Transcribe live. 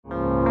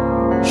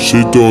She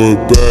throw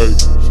it back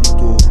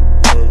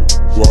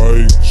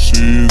like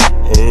she's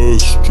a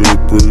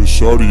stripper.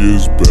 Shorty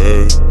is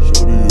bad.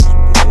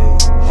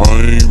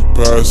 I ain't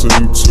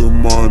passing to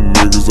my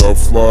niggas. I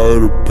fly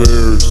to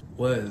Paris.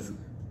 Was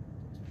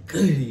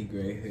goody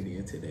Gray Hoodie,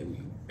 and today we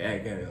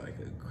back at it like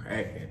a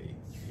crack at it.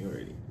 You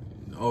already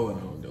know what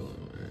I'm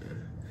doing,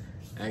 man.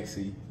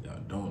 Actually, y'all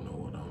don't know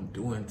what I'm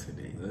doing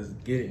today. Let's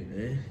get it,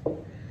 man.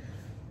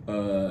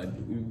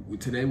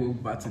 Today we're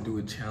about to do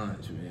a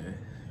challenge, man.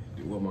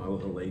 With my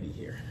little lady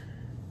here.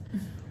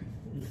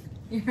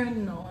 You're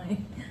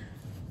annoying.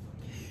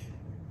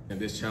 And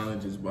this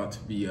challenge is about to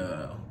be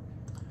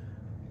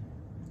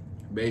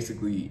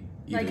basically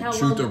either like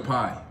truth or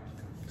pie.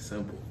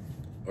 Simple.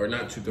 Or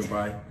not truth or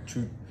pie.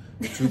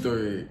 Truth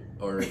or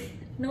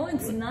no,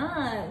 it's what?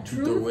 not.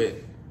 Truth or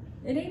wit.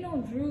 It ain't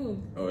no truth.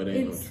 Oh, it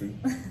ain't no truth.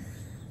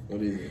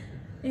 What is it?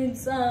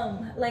 It's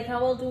like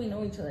how well do we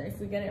know each other? If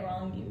we get it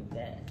wrong, you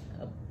get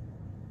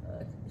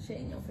a shit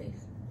in your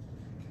face.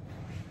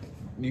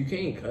 You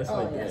can't cuss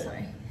like that.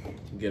 Sorry.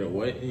 Get a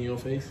what in your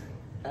face?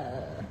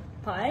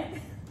 Pie?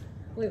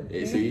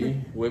 See,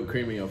 whipped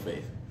cream in your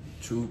face.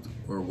 Truth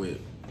or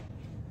whip?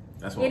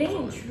 That's what it I'm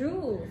ain't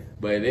true.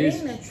 But it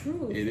is. It ain't the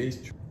truth. It is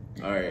true.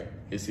 All right,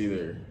 it's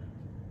either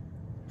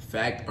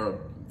fact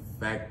or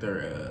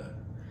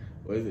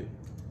what is it?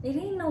 It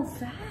ain't no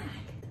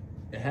fact.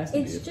 It has to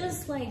be. It's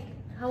just like,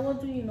 how well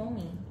do you know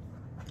me?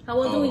 How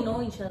well do we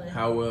know each other?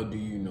 How well do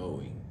you know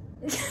me?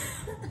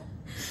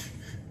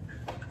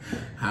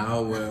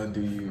 How well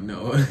do you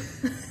know?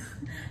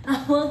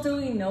 How well do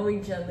we know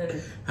each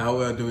other? How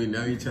well do we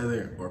know each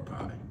other? Or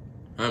pie?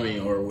 I mean,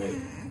 or what?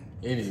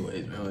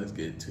 Anyways, man, let's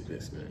get to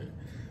this, man.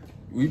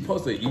 We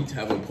supposed to each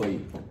have a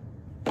plate.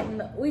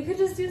 No, we could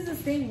just use the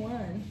same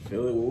one.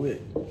 Fill it with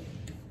it.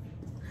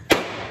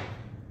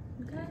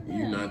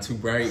 You're not too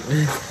bright,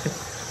 man.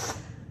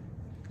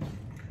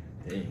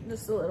 Dang.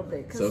 Just a little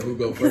bit. So who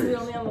go first? We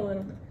only have a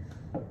little bit.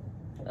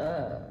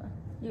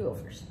 You go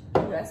first.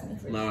 You ask me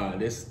first. Nah,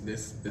 this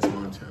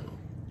my channel.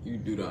 You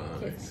do the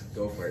honors. Okay.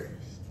 Go first.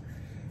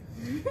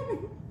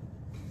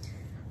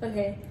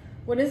 Okay.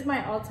 What is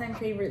my all-time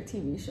favorite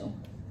TV show?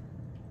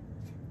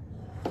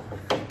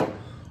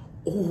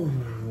 Oh,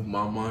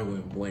 my mind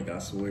went blank, I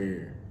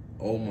swear.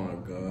 Oh my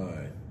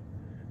God.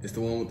 It's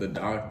the one with the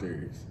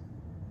doctors.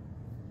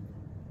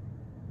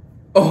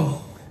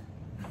 Oh.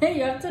 Hey,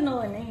 you have to know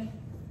a name.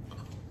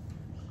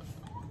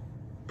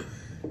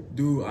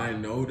 Dude, I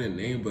know the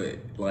name, but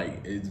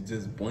like it's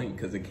just blank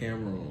because the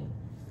camera on.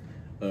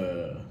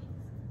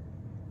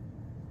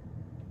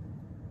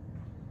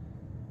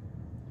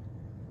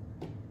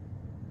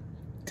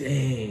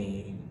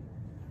 Dang.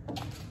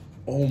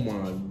 Oh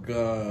my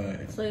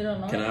God. So you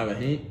don't know? Can I have a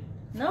hint?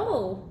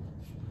 No.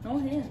 No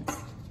hints.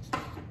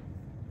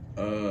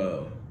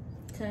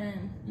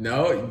 10.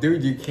 No,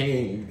 dude, you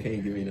can't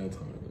give me no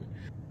time.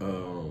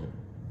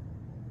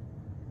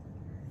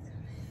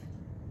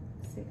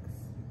 6,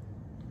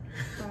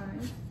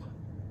 5,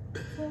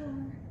 4,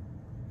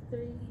 3.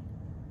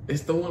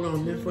 It's the one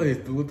on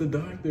Netflix with the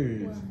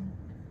doctors. 1.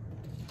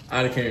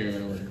 I can't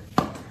remember.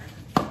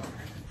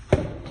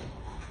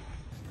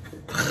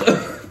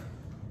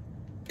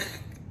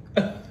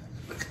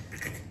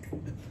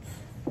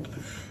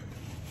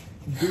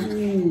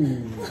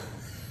 Dude.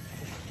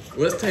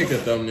 Let's take a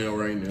thumbnail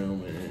right now,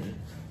 man.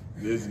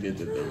 Let's get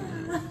the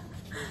thumbnail.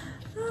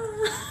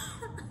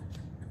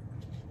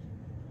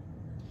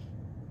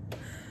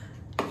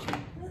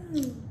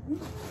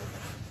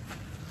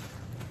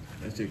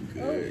 That shit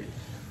good.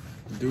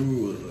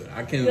 Dude,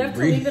 I can't breathe. You have to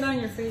leave it on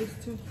your face,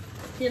 too.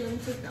 Here, let me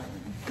take that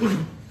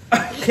one.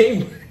 I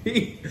can't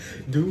breathe.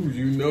 Dude,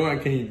 you know I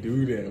can't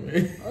do that,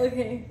 man.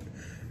 Okay.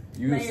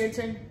 Now your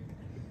turn.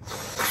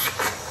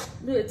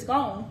 Dude, it's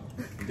gone.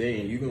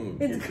 Dang, you gonna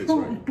get this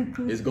right.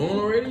 It's gone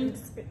already?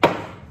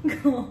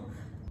 Go.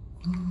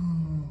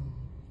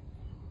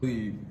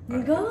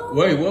 Go.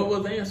 Wait, what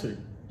was the answer?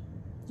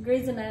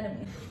 Grey's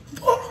Anatomy.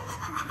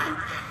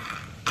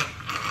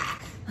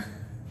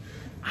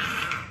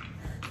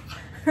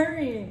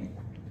 Hurry.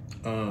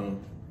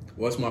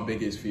 What's my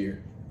biggest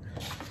fear?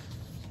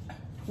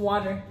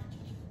 Water.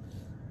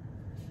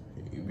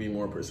 Be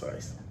more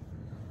precise.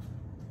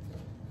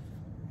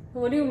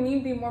 What do you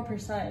mean be more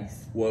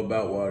precise? What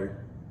about water?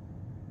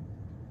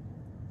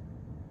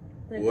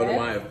 What am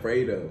I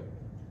afraid of?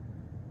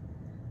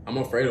 I'm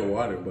afraid of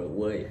water, but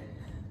what?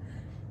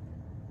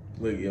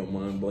 Look, your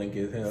mind blank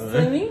as hell.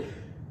 Swimming?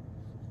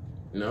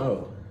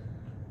 No.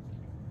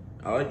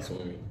 I like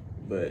swimming,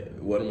 but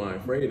what am I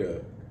afraid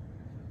of?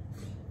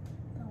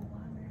 The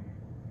water.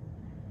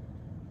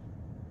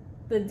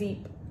 The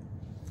deep.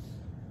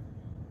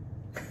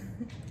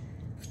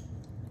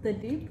 The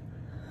deep?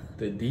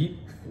 The deep?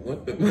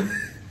 What the?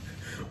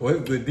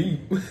 What's the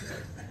deep?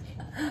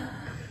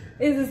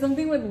 Is it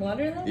something with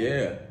water though?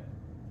 Yeah.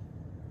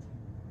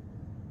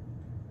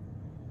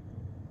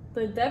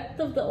 The depth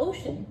of the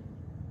ocean.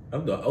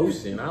 Of the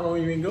ocean? I don't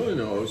even go in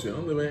the ocean. I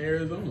live in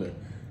Arizona.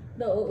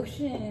 The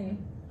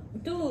ocean.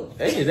 Dude.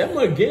 Hey, is that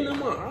my getting in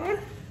my eye?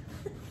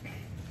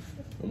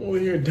 I'm over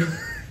here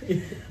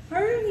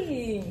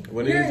Hurry.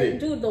 What is it?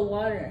 Dude, the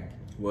water.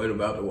 What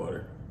about the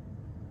water?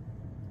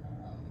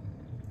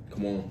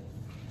 Come on.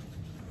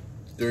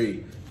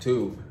 3,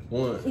 2,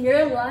 1. You're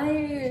a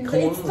liar. Come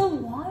It's on. the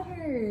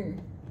water.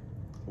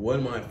 What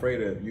am I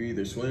afraid of? You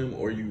either swim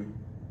or you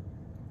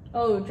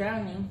Oh,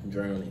 drowning.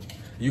 drowning.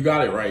 You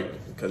got it right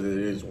because it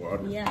is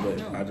water. Yeah, but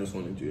no. I just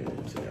wanted you to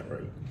answer that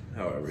right.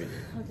 How I read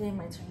it. Okay,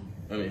 my turn.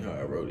 I mean, how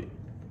I wrote it.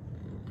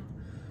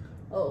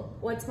 Oh,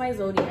 what's my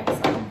zodiac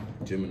sign?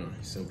 Gemini,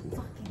 simple.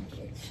 Fucking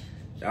bitch.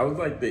 That was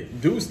like the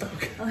dude stop.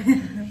 Oh,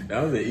 yeah.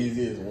 That was the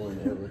easiest one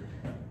ever.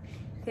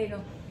 Okay,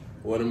 go.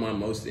 What am I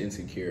most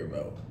insecure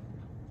about?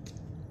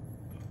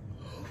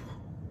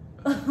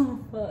 Oh,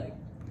 fuck.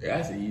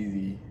 That's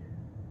easy.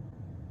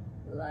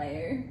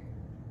 Liar.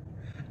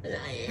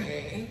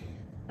 Liar.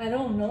 I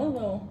don't know,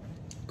 though.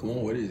 Come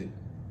on, what is it?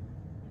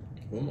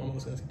 What am I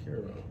most insecure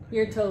about?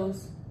 Your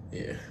toes.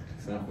 Yeah,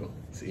 simple.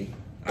 See,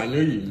 I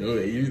knew you knew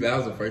that. That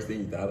was the first thing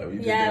you thought of. You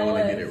just Yeah, didn't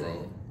want to it get it was.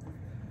 wrong.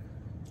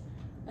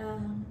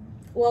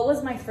 What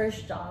was my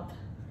first job?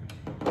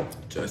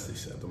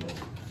 Justice at the moment.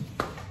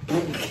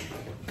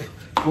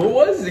 What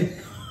was it?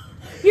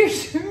 You're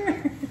sure?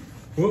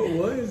 What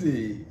was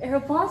it?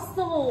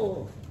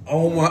 Aeropostale.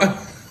 Oh my!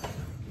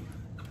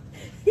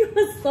 He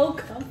was so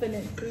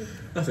confident, too.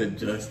 I said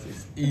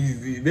justice.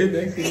 Easy. Then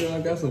next thing you know,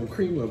 I got some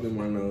cream up in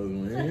my nose,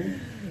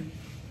 man.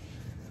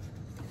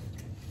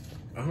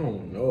 I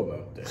don't know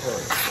about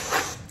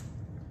that.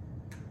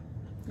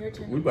 Your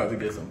turn. We about to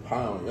get some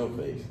pie on your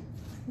face.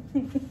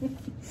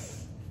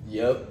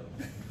 Yep.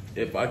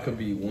 If I could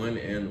be one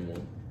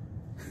animal,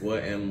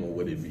 what animal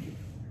would it be?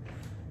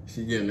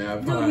 She getting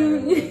that pie.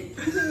 Dude,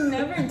 you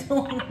never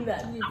told me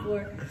that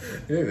before.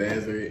 Just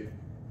answer it.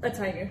 A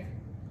tiger.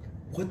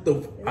 What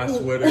the? I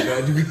swear to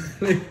God, you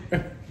got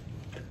it.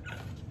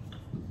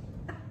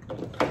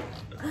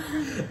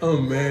 A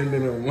man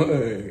in a mug.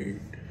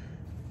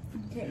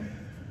 Okay.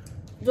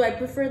 Do I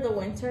prefer the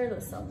winter or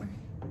the summer?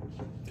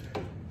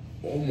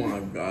 Oh my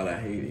God, I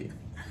hate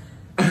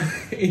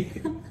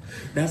it.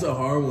 That's a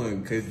hard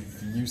one because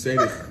you say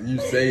this. You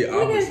say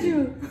Look at opposite.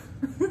 you.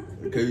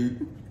 Because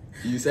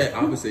you say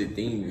opposite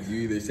things.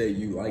 You either say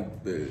you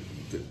like the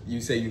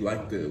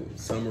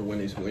summer when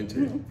it's winter,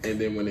 and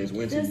then when it's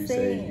winter, Just you say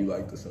say it. you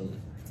like the summer.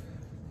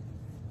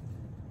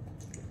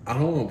 I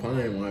don't want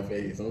pie in my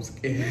face. I'm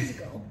scared. Let's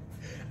go.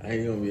 I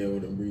ain't gonna be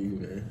able to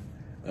breathe,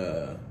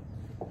 man.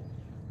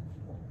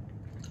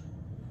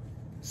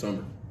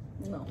 Summer.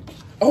 No.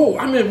 Oh,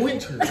 I'm in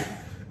winter.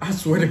 I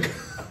swear to God.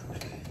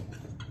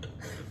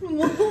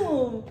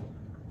 Move.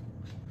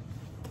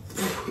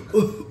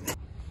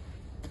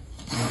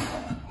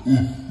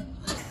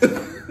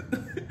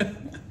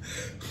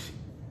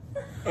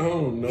 I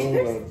don't know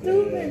about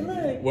Stupid,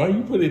 that. look. Why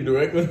you put it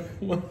directly?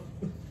 Go.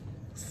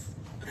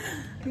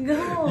 You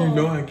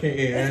know I can't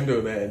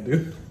handle that,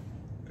 dude.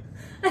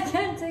 I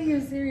can't take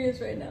you serious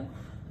right now.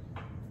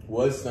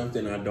 What's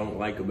something I don't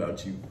like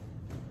about you?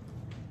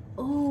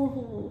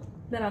 Oh,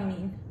 that I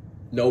mean.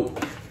 Nope.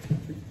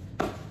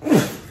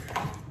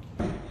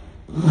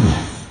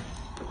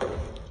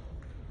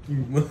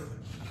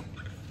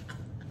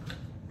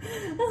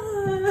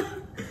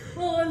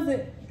 What was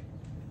it?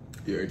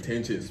 Your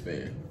attention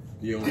span.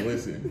 You don't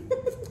listen.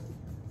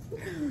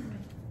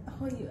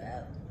 Oh, you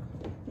out.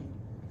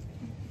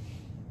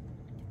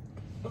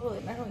 Oh,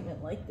 and I don't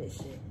even like this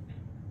shit.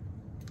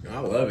 I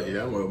love it.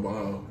 I'm a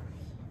bomb.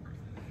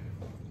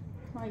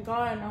 My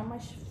God, now my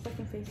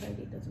fucking face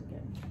ID doesn't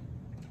get me.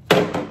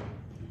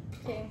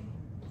 Okay.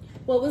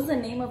 What was the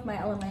name of my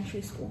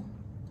elementary school?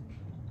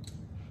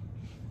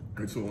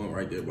 It's the one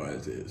right there by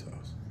his dad's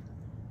house.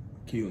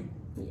 Keelan.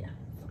 Yeah.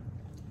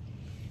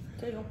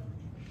 There you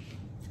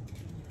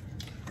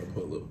I'll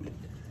put a little bit.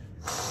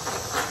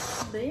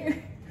 go.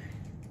 There.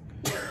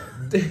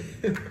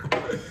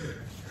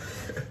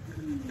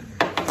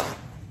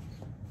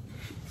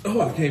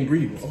 Oh, I can't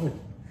breathe. Oh,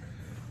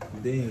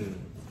 dang.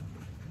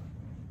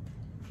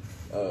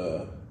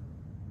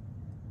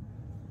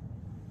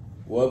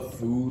 What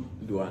food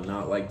do I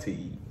not like to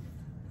eat?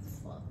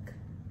 Fuck.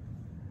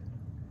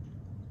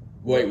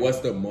 Wait, what's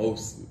the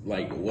most,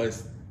 like,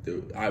 what's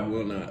the, I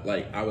will not,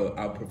 like,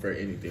 I'll prefer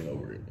anything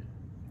over it.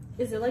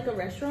 Is it like a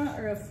restaurant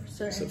or a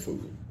certain? It's a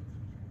food.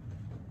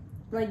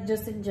 Like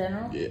just in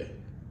general? Yeah.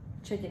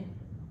 Chicken.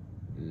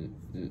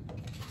 Mm-mm.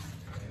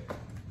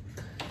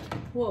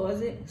 What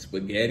was it?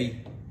 Spaghetti.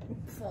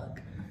 Fuck.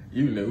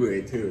 You knew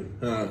it too,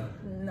 huh?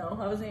 No,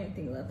 I wasn't even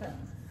thinking about that.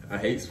 I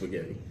hate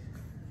spaghetti.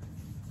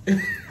 Dude,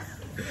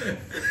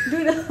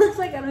 it looks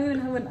like I don't even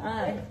have an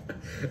eye.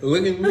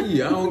 Look at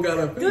me, I don't got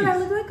a face. Dude, I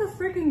look like a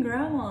freaking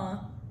grandma.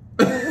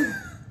 Oh.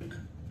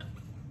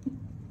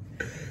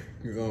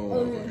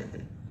 Okay.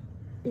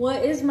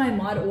 What is my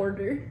mod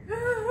order?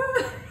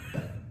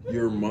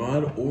 Your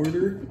mod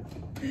order?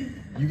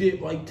 You get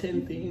like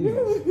 10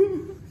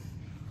 things.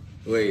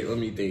 Wait, let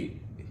me think.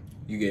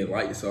 You get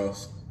light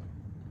sauce.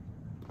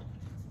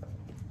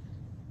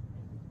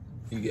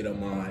 You get a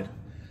mod.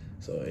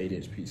 So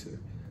 8-inch pizza.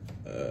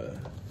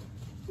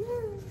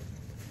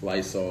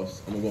 Light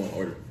sauce. I'm gonna go and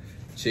order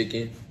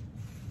chicken.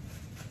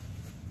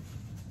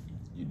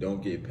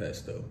 don't get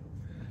pesto.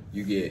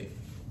 You get...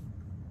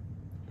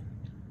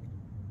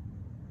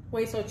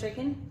 Wait, so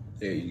chicken?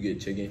 Yeah, you get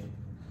chicken.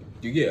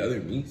 You get other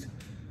meats.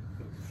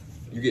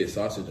 You get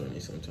sausage on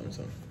it sometimes,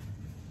 huh?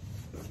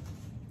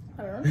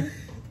 I don't know.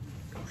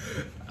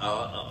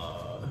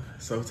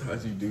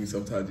 Sometimes you do,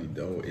 sometimes you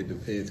don't. It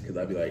depends, because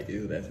I be like,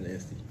 ew, that's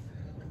nasty.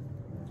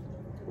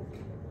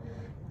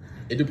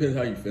 It depends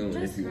how you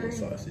feeling if you want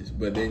sausage.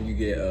 But then you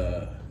get,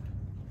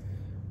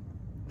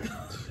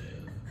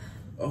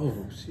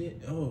 oh,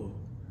 shit, oh.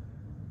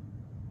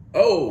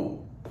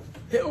 Oh,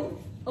 hell.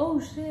 Oh,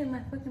 shit, my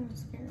fucking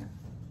mascara.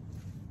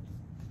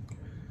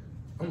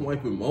 I'm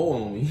wiping Mo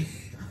on me.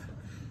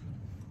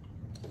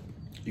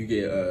 You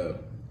get,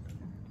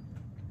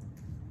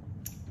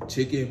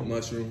 chicken,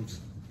 mushrooms,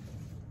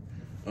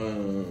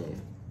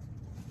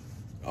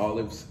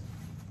 olives,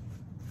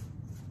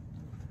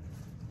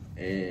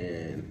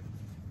 and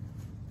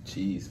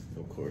cheese,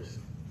 of course.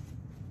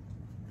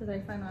 Did I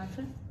find an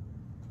answer?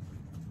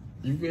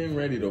 You getting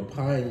ready to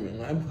pie me?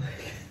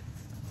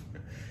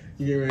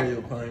 You getting ready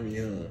to pie me,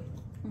 huh?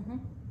 Mm-hmm.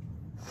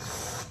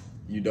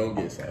 You don't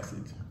get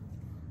sausage.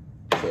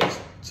 So it's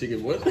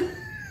chicken what?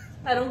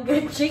 I don't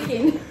get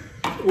chicken.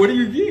 What do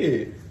you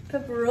get?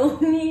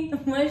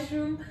 Pepperoni,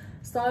 mushroom,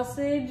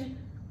 sausage.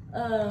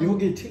 You don't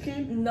get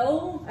chicken?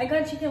 No, I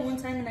got chicken one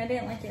time and I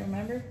didn't like it,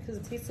 remember? Because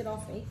it tasted all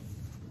fake.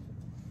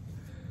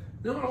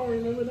 No, I don't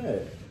remember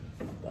that.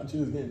 I thought you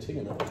was getting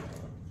chicken all the time.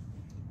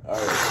 All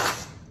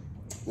right.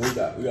 What we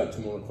got? We got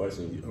 2 more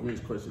questions. How many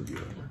questions do you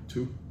have?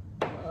 2?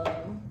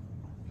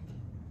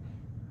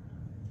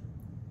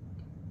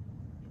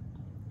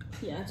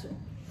 Yeah, 2.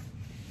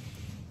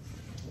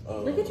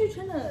 Look at you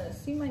trying to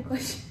see my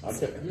questions. I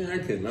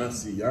cannot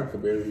see. Y'all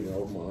could barely even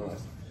open my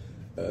eyes.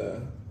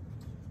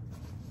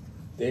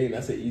 Dang,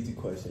 that's an easy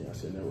question. I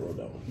should never wrote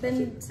that one.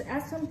 Then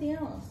ask something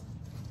else.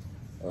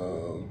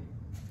 No,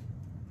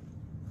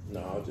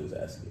 I'll just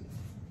ask it.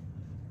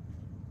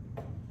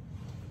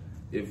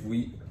 If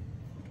we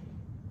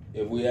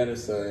had a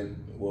son,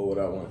 what would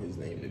I want his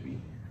name to be?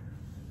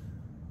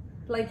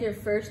 Like your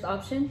first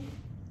option?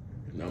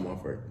 Not my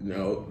first.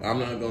 No, I'm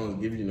not gonna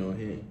give you no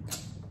hint.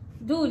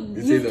 Dude,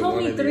 It's you either told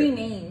one me or 3 the-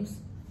 names.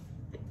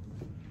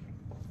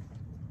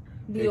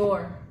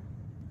 Dior.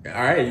 All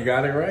right, you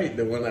got it right.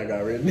 The one I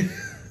got written.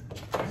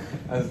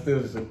 I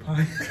still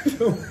surprised.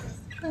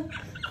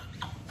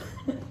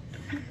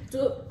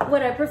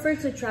 Would I prefer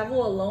to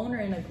travel alone or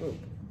in a group?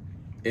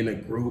 In a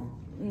group.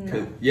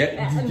 No.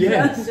 Yeah.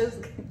 Yes. I'm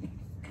just kidding.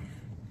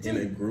 In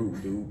a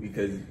group, dude,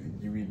 because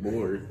you be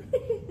bored.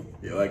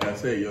 Yeah, like I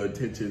said, your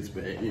attention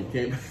span, you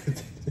can't pay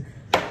attention.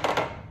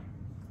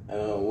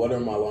 What are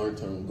my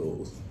long-term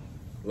goals?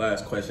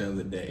 Last question of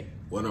the day.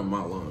 What are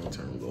my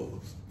long-term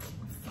goals?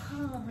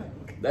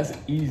 Fuck. That's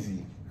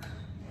easy.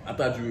 I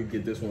thought you would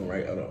get this one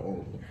right out of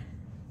all.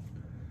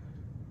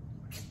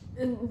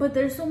 But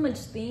there's so much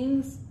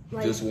things.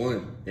 Like, Just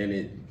one, and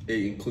it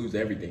includes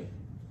everything.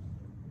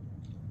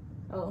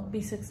 Oh,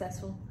 be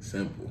successful.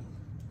 Simple.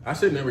 I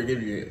should never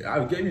give you.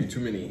 I gave you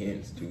too many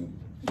hints, dude.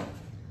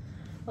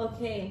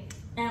 Okay,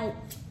 and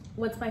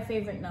what's my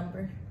favorite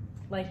number?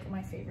 Like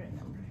my favorite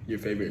number. Your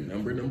favorite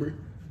number?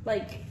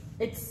 Like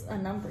it's a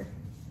number.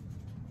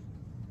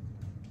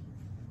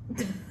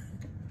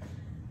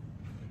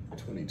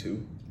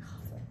 22. Oh,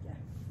 fuck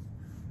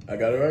yeah. I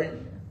got it right?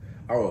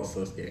 I was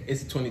so scared.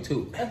 It's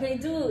 22. Okay,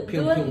 do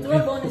Pew, a pew, pew.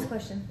 bonus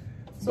question.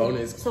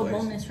 Bonus So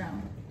question. bonus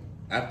round.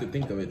 I have to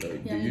think of it though.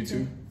 Yeah, Do me you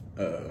too.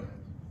 too?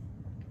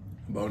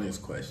 Bonus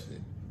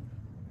question.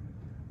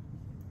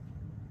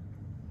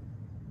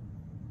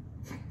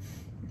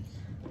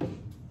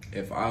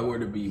 If I were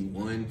to be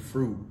one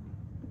fruit,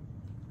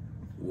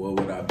 what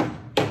would I be?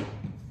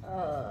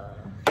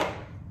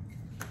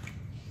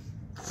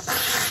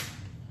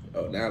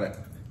 Oh, now that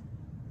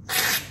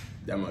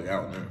might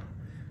out now.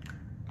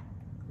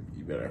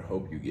 You better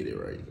hope you get it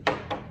right.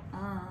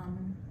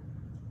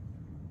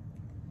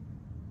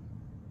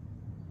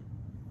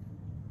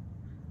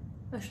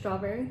 A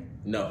strawberry.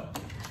 No.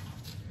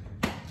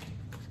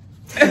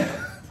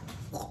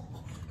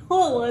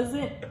 What was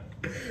it?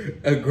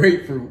 A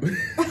grapefruit.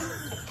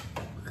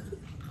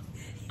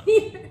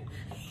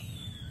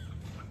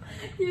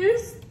 You're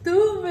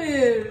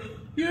stupid.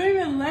 You don't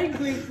even like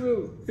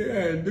grapefruit.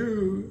 Yeah, I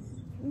do.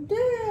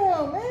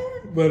 Damn,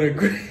 man. But a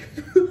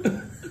grapefruit.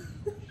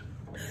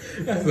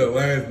 That's the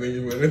last thing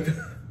you want to do.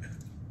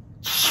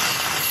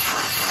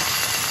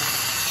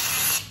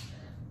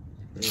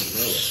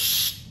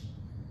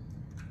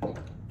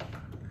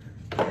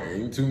 There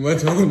ain't too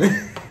much on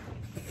it.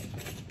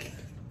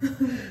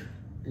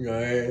 Go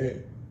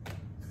ahead.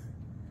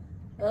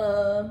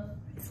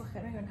 Fuck, I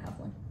don't even have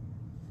one.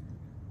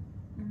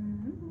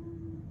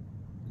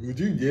 Would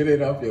you get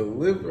it off your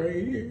lip right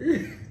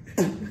here?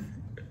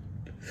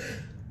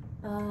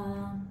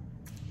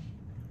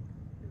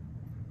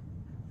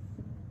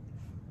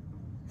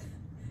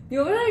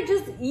 You better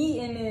just eat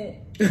in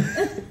it.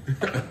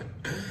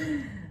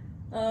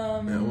 That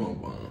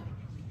won't bomb.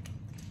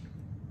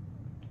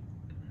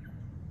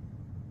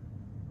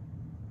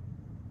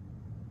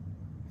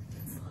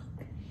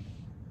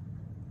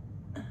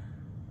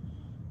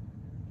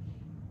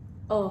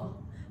 Oh,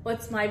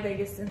 what's my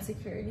biggest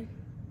insecurity?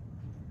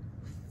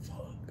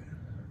 Fuck.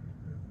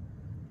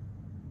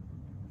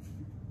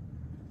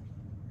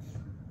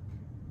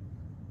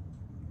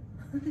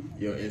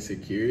 Your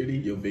insecurity?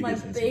 Your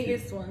biggest insecurity? My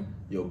biggest one.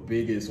 Your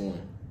biggest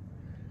one.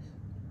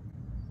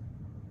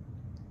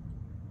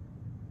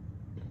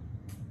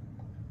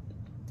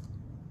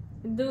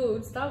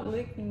 Dude, stop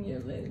licking your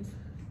lips.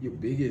 Your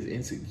biggest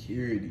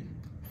insecurity.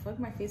 Fuck,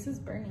 my face is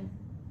burning.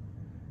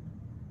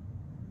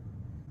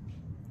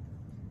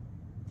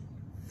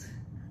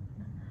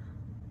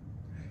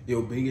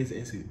 Your biggest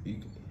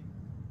insecurity.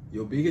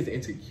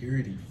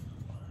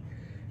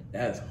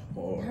 That's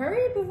hard.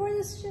 Hurry before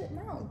this shit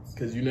melts.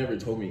 Cause you never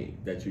told me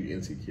that you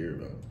insecure,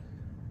 bro.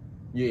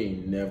 You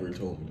ain't never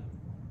told me.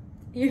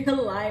 You're a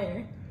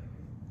liar.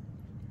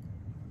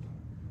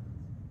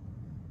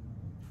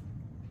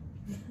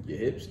 Your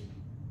hips?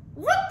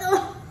 What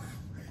the?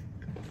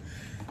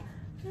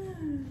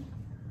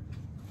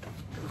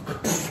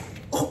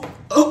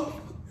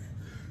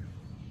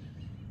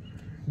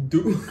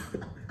 Dude,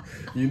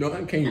 you know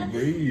I can't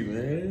breathe,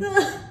 man.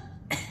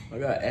 I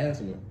got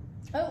asthma.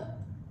 Oh,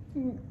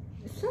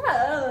 shut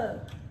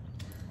up.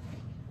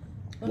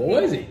 What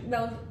was it?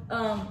 That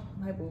was,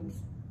 my boobs.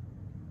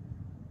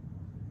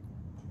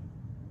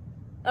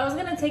 I was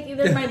gonna take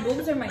either my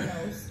boobs or my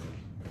nose.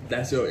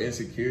 That's your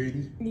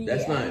insecurity? Yeah.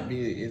 That's not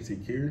being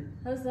insecure?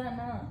 How's that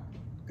not?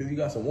 Because you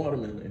got some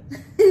watermelon.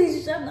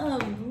 Shut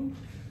up.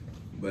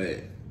 But,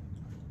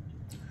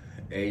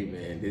 hey,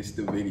 man, this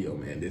the video,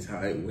 man. This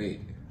how it went.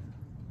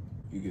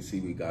 You can see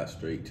we got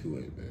straight to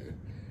it, man.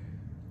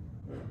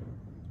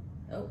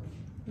 Oh,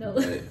 no.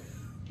 But,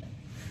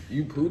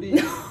 you pooted?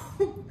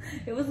 No.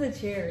 It was a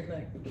chair.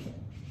 Like,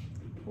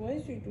 what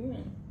is you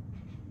doing?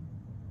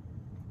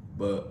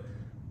 But,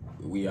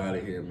 we out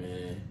of here,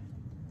 man.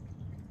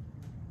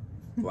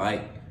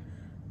 Like,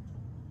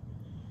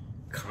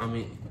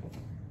 comment,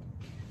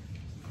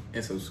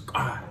 and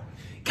subscribe.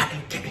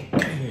 Gang,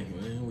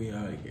 man. We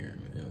out of here,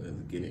 man.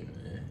 Let's get it,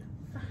 man.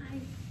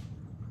 Bye.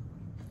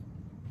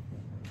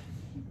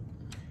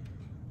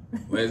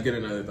 Let's get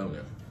another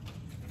thumbnail.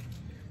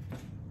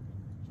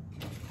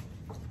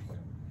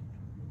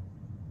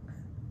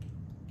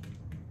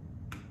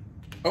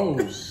 Oh,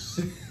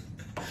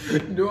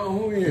 shit. Do I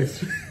win?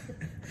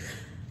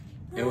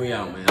 And we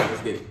out, man.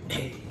 Let's get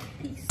it.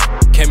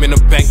 Came in the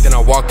bank, then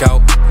I walk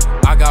out.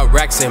 I got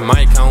racks in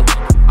my account.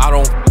 I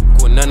don't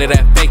f with none of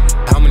that fake.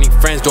 How many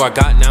friends do I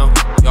got now?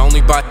 You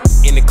only buy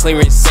in the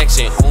clearance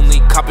section. Only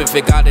cop if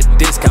it got a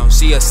discount.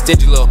 She a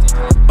stingy little,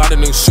 bought the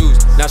new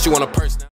shoes. Now she want a purse now.